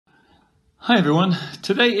Hi everyone,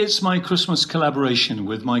 today it's my Christmas collaboration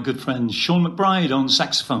with my good friend Sean McBride on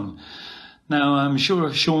saxophone. Now I'm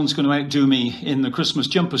sure Sean's going to outdo me in the Christmas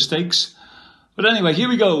jumper stakes, but anyway, here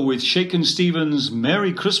we go with Shakin Stevens'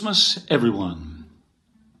 Merry Christmas Everyone.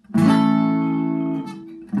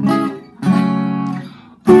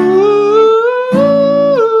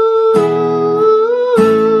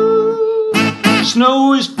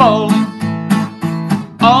 Snow is falling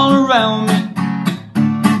all around me,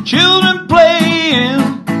 children playing,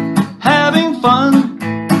 having fun.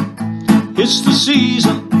 It's the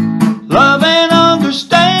season, love and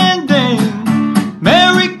understanding.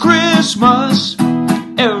 Merry Christmas,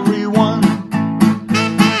 everyone.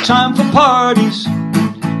 Time for parties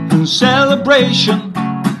and celebration,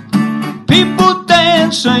 people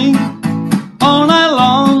dancing all night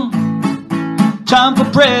long. Time for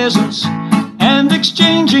presents and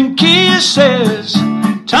exchanging kisses,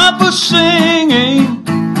 time for singing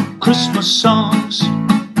Christmas songs.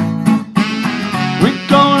 We're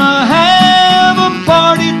gonna have a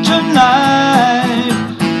party tonight.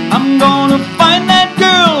 I'm gonna find that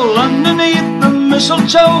girl underneath the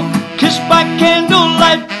mistletoe, kissed by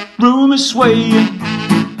candlelight. Room is swaying,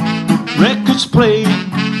 records playing,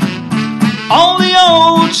 all the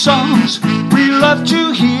old songs we love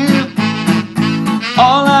to hear.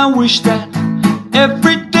 All I wish that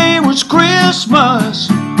every day was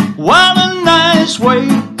Christmas. What a nice way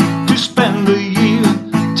to spend the year.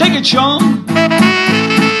 Take it, Sean.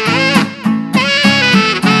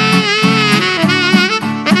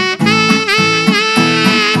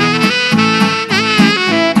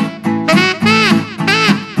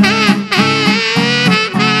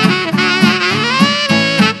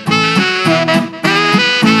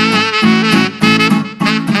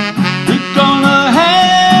 We're gonna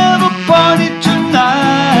have a party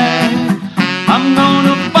tonight. I'm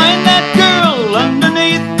gonna find that girl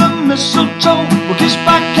underneath the mistletoe, we'll kiss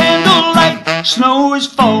by candlelight. Snow is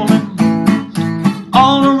falling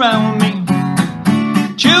all around me,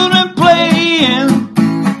 children playing,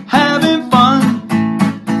 having fun.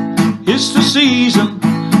 It's the season,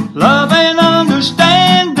 love and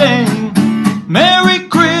understanding. Merry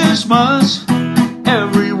Christmas,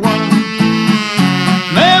 everyone.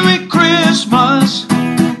 Merry Christmas,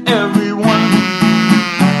 everyone.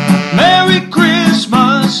 Merry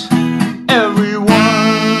Christmas, everyone.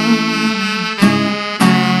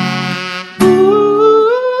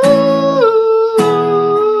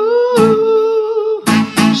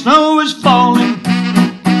 Snow is falling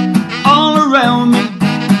all around me,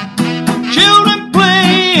 children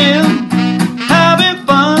playing, having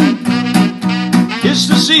fun. It's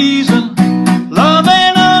the season, love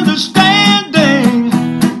and understanding.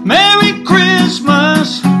 Merry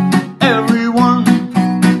Christmas, everyone.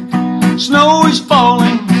 Snow is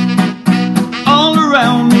falling all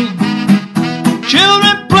around me,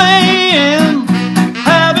 children playing,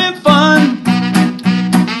 having fun.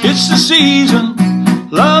 It's the season,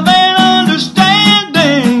 love and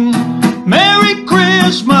understanding. Merry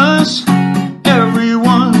Christmas,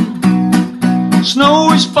 everyone.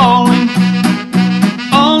 Snow is falling